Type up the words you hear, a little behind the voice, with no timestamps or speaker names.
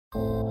Do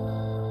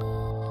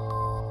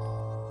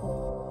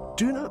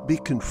not be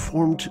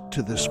conformed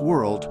to this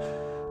world,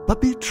 but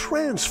be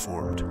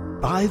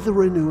transformed by the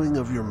renewing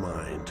of your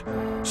mind,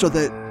 so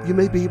that you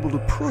may be able to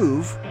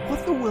prove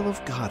what the will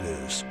of God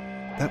is,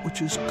 that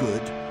which is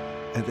good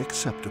and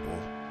acceptable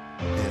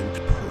and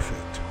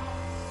perfect.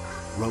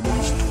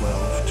 Romans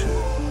 12:2.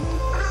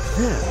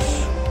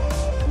 This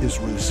is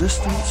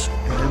Resistance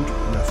and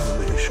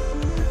Reformation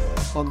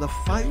on the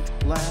Fight,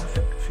 Laugh,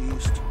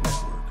 Feast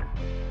Network.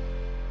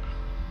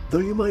 Though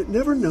you might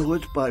never know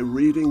it by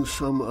reading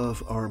some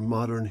of our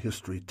modern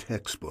history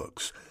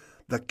textbooks,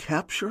 the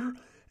capture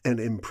and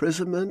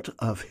imprisonment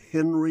of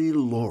Henry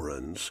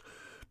Laurens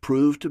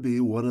proved to be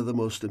one of the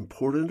most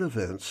important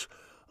events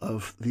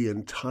of the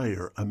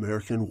entire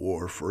American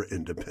War for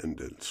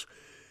Independence.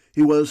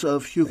 He was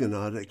of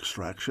Huguenot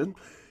extraction.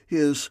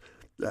 His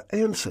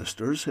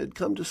ancestors had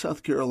come to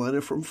South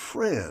Carolina from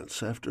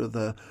France after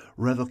the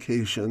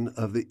revocation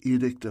of the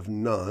Edict of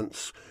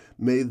Nantes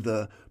made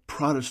the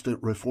Protestant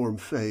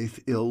Reformed faith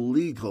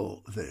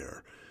illegal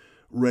there.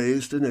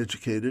 Raised and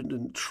educated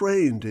and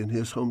trained in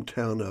his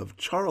hometown of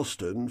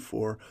Charleston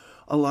for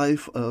a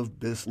life of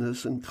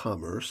business and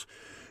commerce,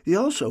 he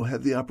also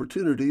had the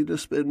opportunity to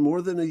spend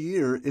more than a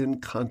year in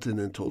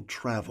continental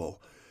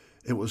travel.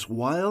 It was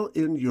while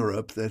in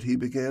Europe that he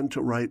began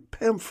to write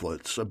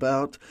pamphlets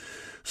about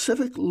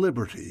civic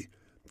liberty,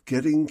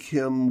 getting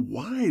him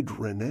wide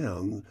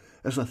renown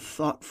as a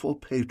thoughtful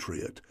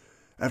patriot.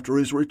 After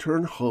his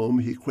return home,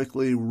 he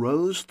quickly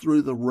rose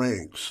through the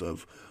ranks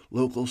of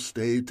local,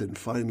 state, and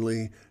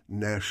finally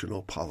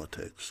national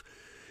politics.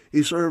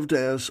 He served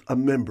as a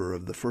member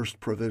of the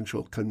First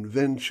Provincial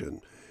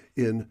Convention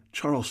in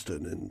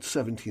Charleston in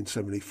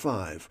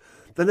 1775.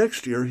 The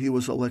next year, he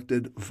was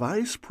elected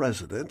vice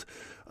president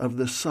of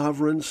the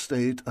sovereign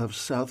state of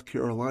South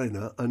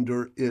Carolina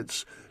under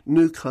its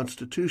new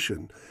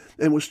constitution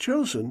and was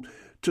chosen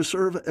to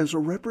serve as a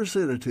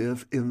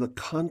representative in the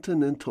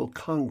Continental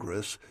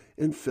Congress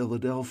in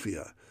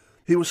Philadelphia.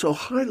 He was so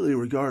highly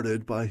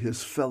regarded by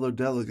his fellow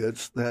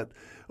delegates that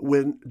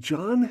when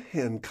John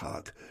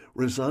Hancock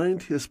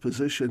resigned his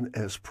position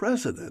as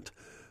president,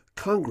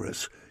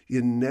 Congress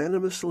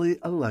unanimously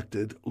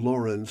elected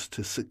Laurens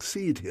to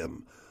succeed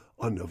him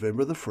on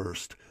November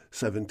 1st,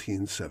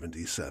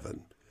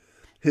 1777.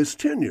 His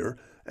tenure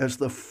as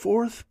the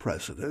fourth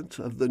president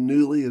of the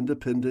newly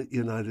independent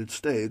United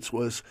States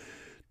was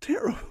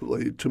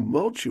terribly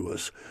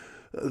tumultuous.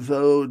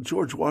 Though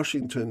George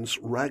Washington's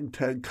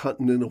ragtag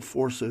Continental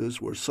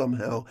forces were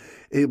somehow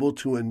able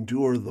to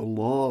endure the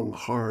long,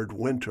 hard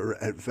winter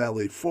at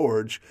Valley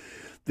Forge,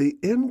 the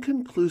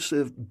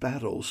inconclusive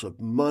battles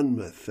of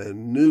Monmouth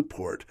and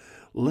Newport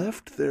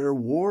left their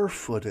war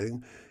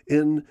footing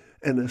in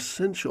an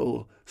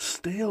essential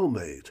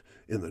stalemate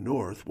in the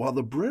North, while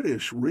the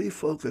British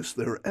refocused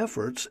their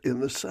efforts in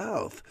the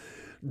South,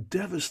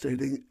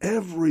 devastating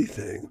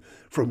everything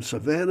from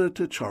Savannah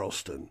to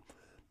Charleston.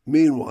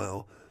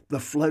 Meanwhile, the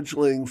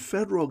fledgling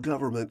federal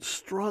government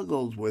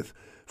struggled with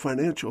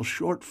financial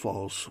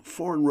shortfalls,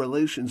 foreign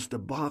relations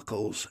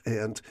debacles,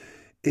 and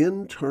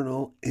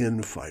internal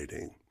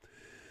infighting.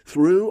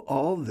 Through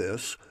all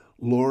this,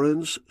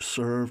 Laurens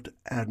served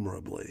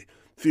admirably.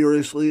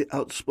 Furiously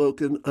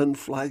outspoken,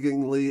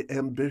 unflaggingly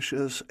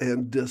ambitious,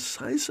 and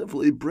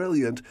decisively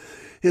brilliant,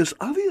 his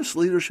obvious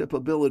leadership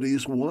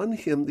abilities won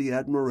him the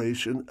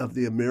admiration of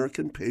the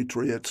American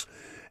patriots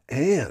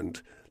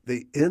and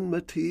the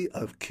enmity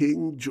of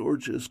King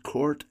George's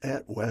court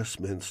at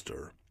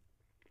Westminster.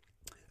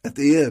 At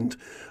the end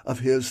of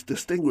his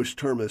distinguished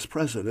term as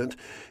president,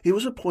 he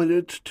was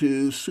appointed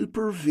to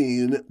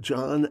supervene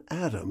John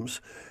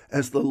Adams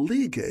as the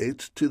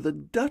legate to the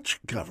Dutch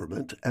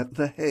government at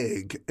The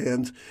Hague,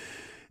 and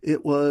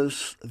it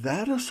was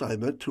that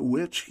assignment to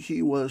which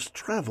he was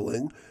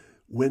traveling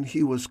when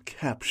he was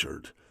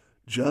captured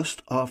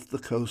just off the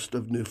coast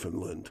of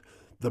Newfoundland.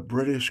 The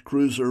British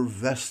cruiser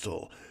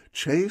Vestal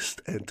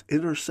chased and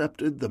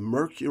intercepted the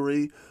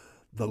Mercury,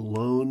 the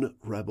lone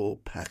rebel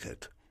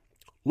packet.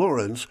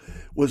 Laurens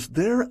was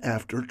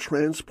thereafter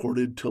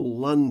transported to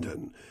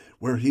London,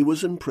 where he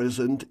was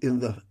imprisoned in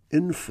the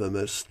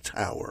infamous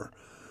Tower.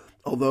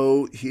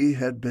 Although he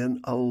had been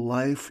a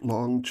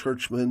lifelong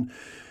churchman,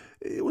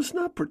 he was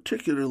not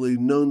particularly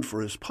known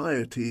for his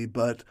piety,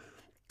 but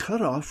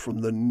cut off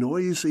from the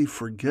noisy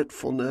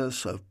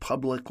forgetfulness of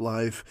public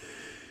life,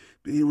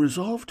 he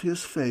resolved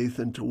his faith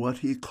into what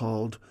he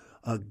called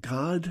a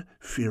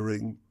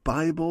God-fearing,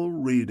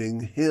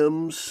 Bible-reading,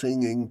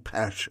 hymn-singing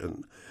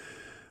passion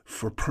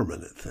for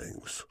permanent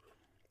things.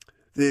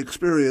 The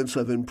experience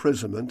of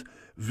imprisonment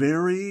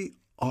very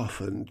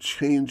often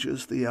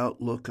changes the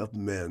outlook of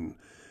men.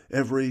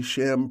 Every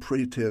sham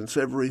pretense,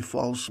 every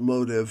false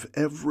motive,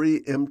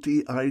 every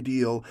empty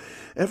ideal,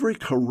 every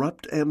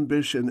corrupt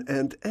ambition,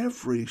 and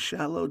every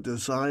shallow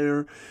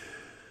desire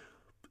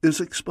is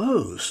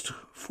exposed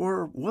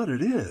for what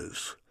it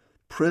is.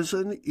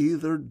 Prison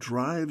either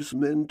drives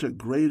men to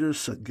greater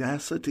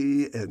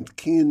sagacity and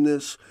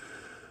keenness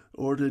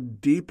or to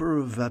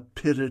deeper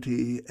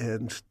vapidity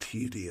and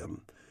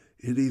tedium.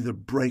 It either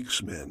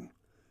breaks men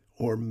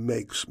or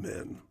makes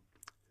men.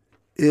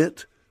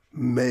 It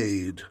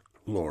made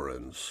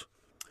Laurens.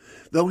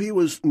 Though he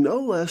was no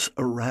less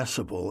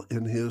irascible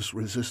in his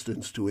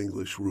resistance to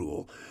English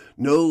rule,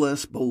 no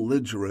less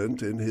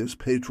belligerent in his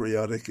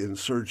patriotic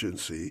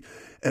insurgency,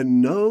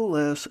 and no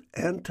less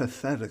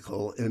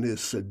antithetical in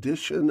his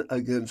sedition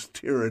against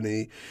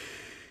tyranny,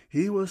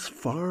 he was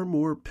far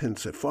more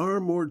pensive, far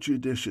more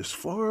judicious,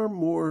 far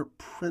more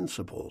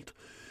principled.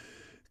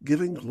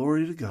 Giving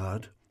glory to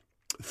God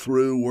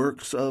through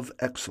works of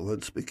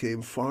excellence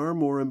became far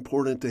more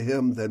important to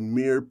him than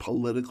mere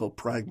political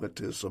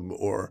pragmatism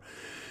or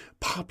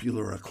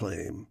popular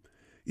acclaim.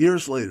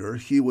 Years later,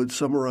 he would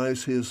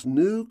summarize his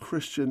new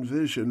Christian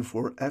vision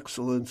for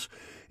excellence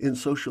in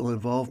social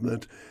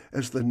involvement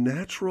as the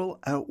natural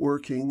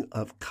outworking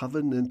of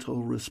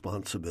covenantal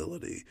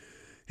responsibility.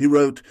 He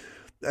wrote,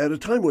 "At a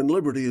time when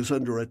liberty is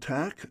under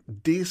attack,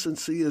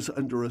 decency is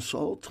under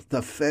assault,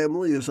 the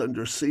family is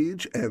under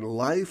siege, and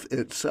life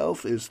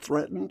itself is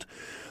threatened,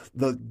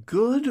 the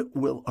good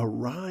will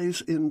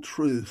arise in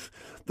truth.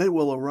 They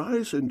will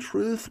arise in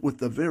truth with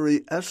the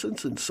very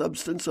essence and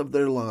substance of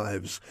their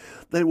lives.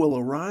 They will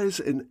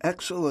arise in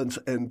excellence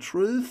and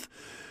truth,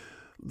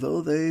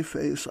 though they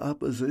face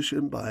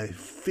opposition by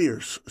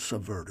fierce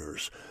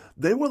subverters.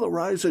 They will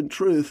arise in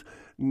truth,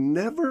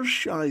 never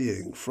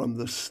shying from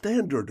the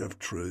standard of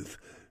truth,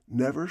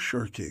 never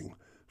shirking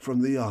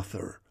from the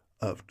author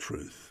of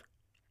truth."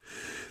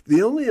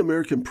 The only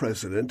American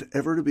president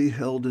ever to be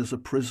held as a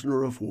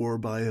prisoner of war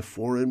by a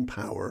foreign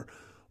power,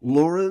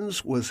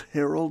 Laurens was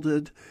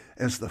heralded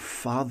as the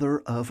father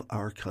of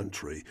our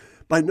country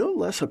by no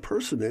less a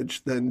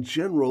personage than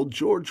General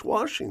George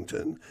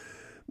Washington.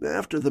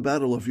 After the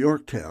Battle of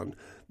Yorktown,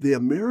 the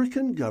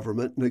American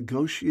government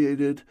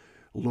negotiated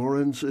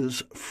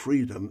Laurens's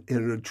freedom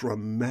in a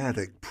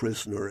dramatic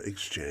prisoner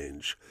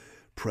exchange.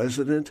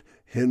 President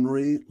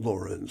Henry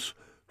Laurens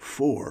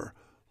for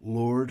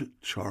Lord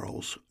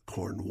Charles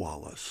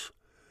Cornwallis.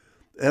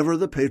 Ever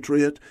the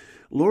patriot,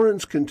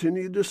 Laurens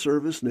continued to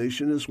serve his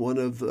nation as one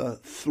of the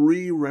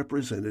 3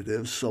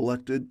 representatives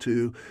selected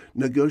to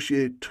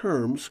negotiate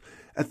terms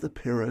at the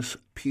Paris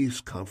Peace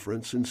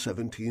Conference in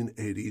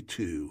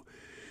 1782.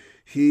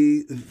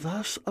 He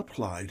thus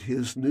applied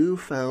his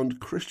newfound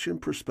Christian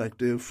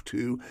perspective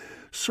to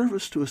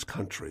service to his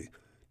country,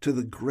 to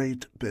the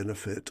great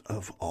benefit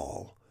of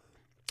all.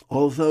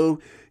 Although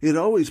he had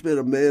always been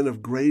a man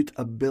of great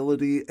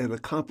ability and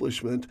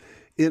accomplishment,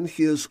 in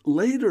his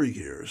later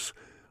years,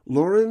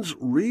 Laurens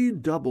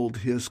redoubled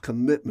his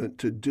commitment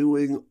to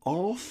doing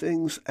all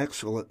things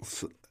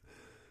excellent.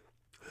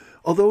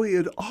 Although he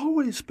had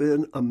always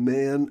been a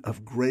man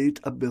of great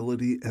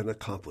ability and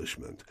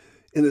accomplishment,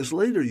 in his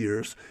later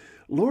years,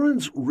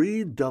 Laurens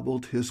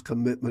redoubled his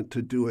commitment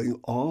to doing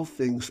all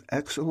things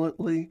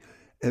excellently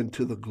and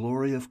to the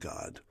glory of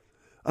God.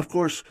 Of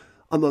course,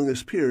 among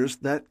his peers,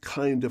 that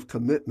kind of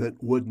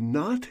commitment would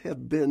not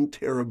have been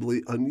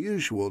terribly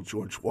unusual.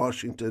 George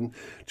Washington,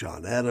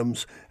 John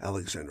Adams,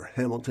 Alexander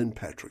Hamilton,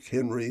 Patrick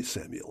Henry,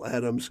 Samuel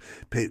Adams,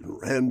 Peyton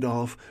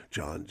Randolph,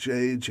 John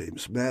Jay,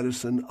 James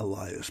Madison,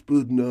 Elias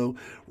Boudinot,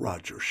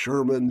 Roger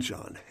Sherman,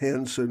 John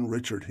Hanson,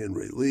 Richard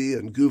Henry Lee,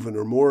 and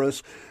Gouverneur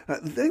Morris.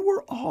 They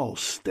were all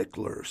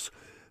sticklers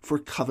for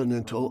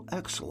covenantal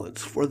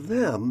excellence. For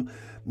them,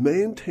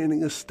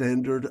 maintaining a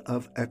standard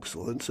of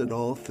excellence in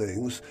all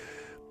things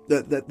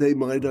that they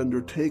might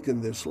undertake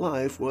in this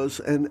life was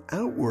an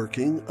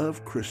outworking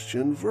of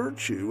Christian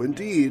virtue.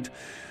 Indeed,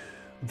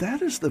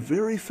 that is the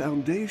very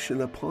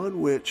foundation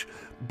upon which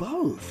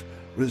both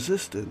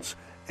resistance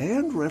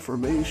and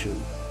reformation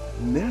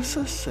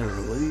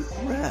necessarily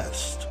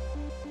rest.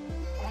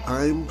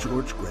 I'm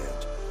George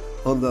Grant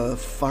on the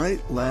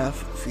Fight,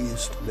 Laugh,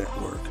 Feast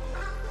Network.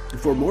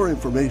 For more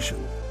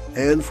information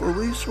and for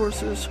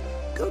resources,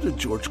 go to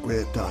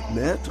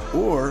georgegrant.net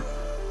or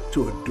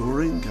to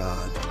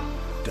adoringgod.org.